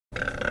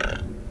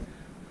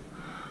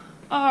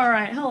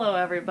Alright, hello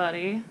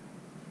everybody.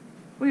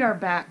 We are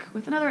back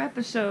with another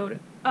episode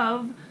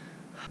of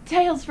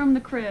Tales from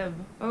the Crib.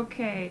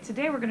 Okay,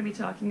 today we're going to be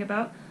talking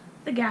about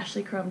the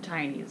Gashlycrumb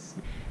Tinies.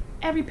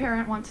 Every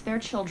parent wants their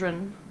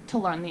children to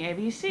learn the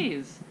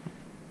ABCs.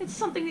 It's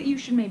something that you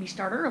should maybe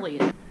start early,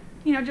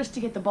 just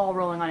to get the ball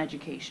rolling on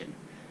education.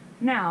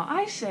 Now,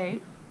 I say,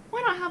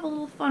 why not have a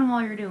little fun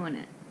while you're doing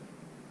it?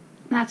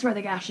 That's where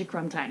the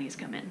Gashlycrumb Tinies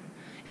come in.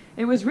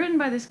 It was written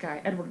by this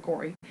guy, Edward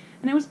Gorey,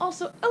 and it was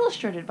also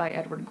illustrated by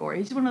Edward Gorey.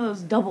 He's one of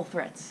those double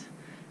threats.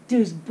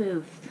 Dude's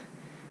Booth.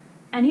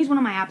 And he's one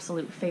of my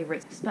absolute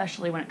favorites,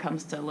 especially when it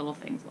comes to little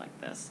things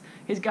like this.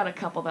 He's got a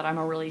couple that I'm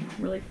really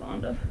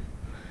fond of.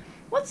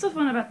 What's so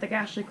fun about the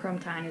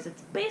Gashlycrumb Tinies?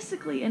 It's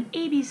basically an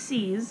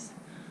ABCs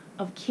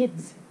of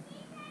kids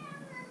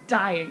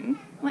dying.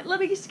 Let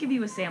me just give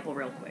you a sample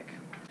real quick.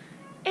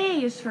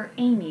 A is for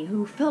Amy,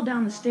 who fell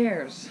down the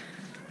stairs.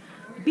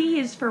 B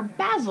is for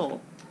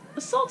Basil,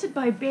 assaulted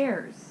by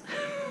bears.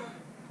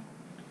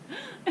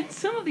 And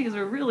some of these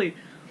are really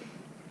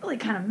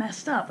kind of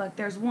messed up. Like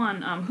there's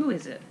one, who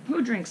is it?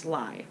 Who drinks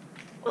lye?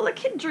 Well, a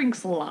kid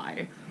drinks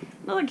lye.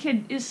 Another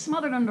kid is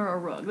smothered under a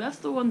rug. That's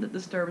the one that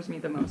disturbs me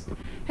the most.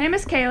 Hey,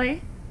 Miss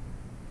Kaylee.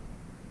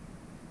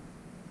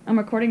 I'm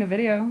recording a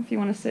video if you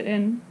want to sit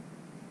in.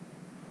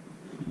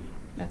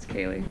 That's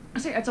Kaylee.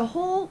 So it's a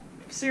whole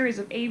series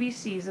of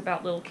ABCs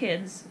about little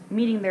kids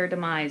meeting their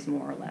demise,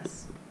 more or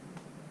less.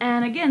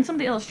 And again, some of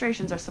the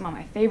illustrations are some of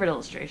my favorite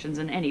illustrations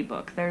in any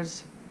book.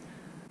 There's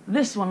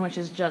this one, which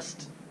is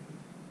just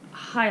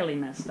highly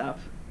messed up.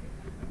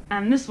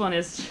 And this one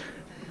is,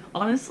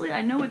 honestly,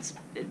 I know it's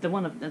the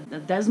one of the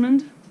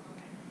Desmond.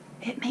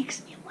 It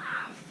makes me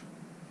laugh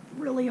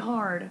really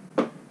hard.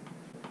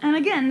 And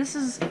again, this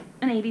is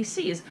an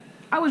ABCs.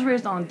 I was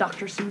raised on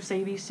Dr. Seuss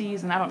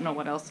ABCs, and I don't know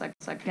what else.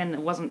 Again,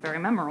 it wasn't very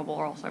memorable,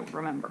 or else I would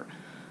remember.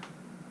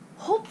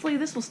 Hopefully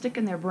this will stick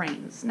in their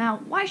brains. Now,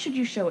 why should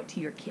you show it to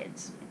your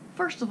kids?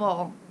 First of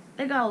all,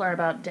 they gotta learn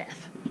about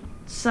death.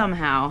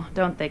 Somehow,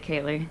 don't they,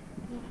 Kaylee?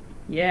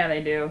 Yeah,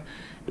 they do.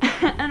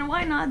 And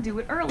why not do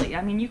it early?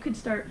 I mean, you could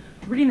start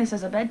reading this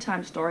as a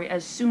bedtime story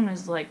as soon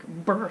as,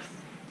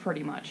 birth,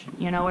 pretty much.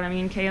 You know what I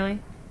mean, Kaylee?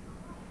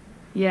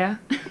 Yeah?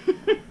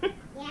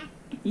 Yeah.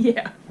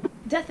 Yeah.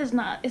 Death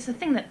it's a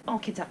thing that all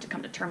kids have to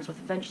come to terms with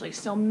eventually,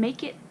 so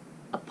make it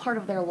a part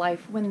of their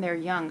life when they're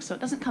young, so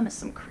it doesn't come as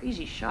some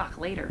crazy shock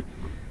later.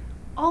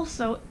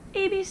 Also,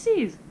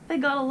 ABCs. They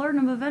gotta learn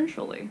them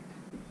eventually.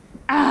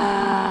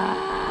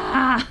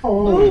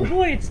 Oh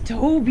boy, it's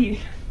Toby.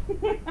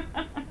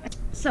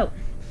 So,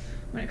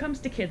 when it comes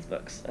to kids'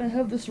 books, I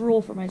have this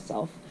rule for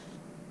myself.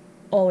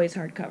 Always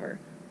hardcover.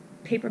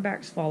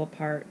 Paperbacks fall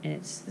apart, and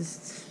it's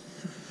this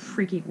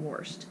freaky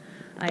worst.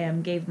 I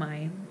gave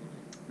my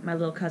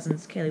little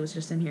cousins, Kaylee was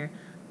just in here,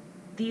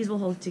 these will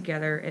hold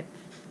together. It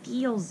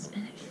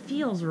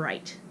feels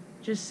right.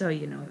 Just so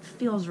you know, it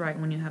feels right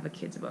when you have a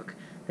kid's book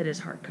that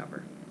is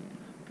hardcover.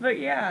 But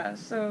yeah,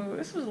 so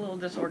this was a little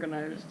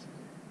disorganized.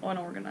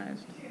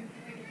 Unorganized.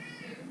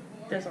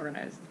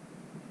 Disorganized.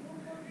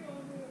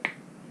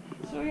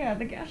 So yeah,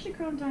 the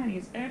Gashlycrumb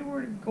Tinies,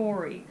 Edward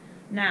Gorey.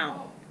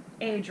 Now,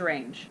 age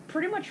range.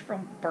 Pretty much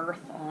from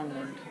birth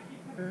onward.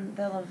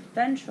 They'll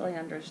eventually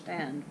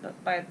understand,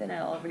 but by then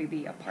it'll already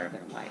be a part of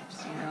their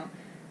lives,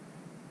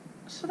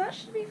 So that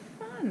should be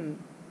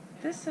fun.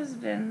 This has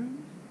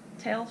been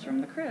Tales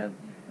from the Crib.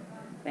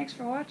 Thanks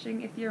for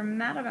watching. If you're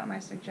mad about my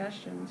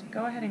suggestions,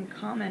 go ahead and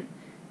comment,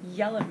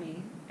 yell at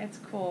me. It's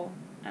cool.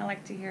 I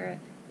like to hear it.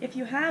 If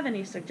you have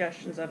any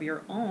suggestions of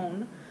your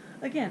own,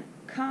 again,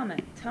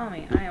 comment, tell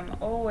me. I am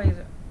always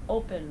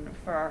open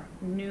for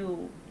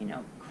new,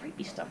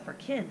 creepy stuff for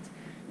kids.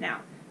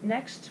 Now,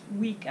 next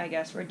week, I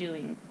guess we're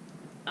doing,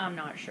 I'm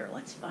not sure.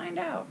 Let's find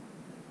out.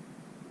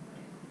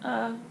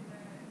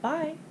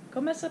 Bye.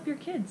 Go mess up your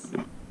kids.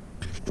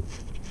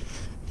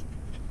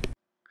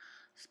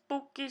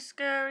 Spooky,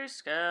 scary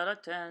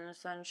skeletons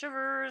send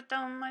shivers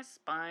down my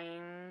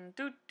spine.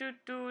 Do do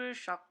do,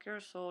 shock your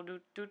soul. Do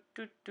do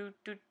do do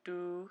do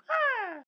do.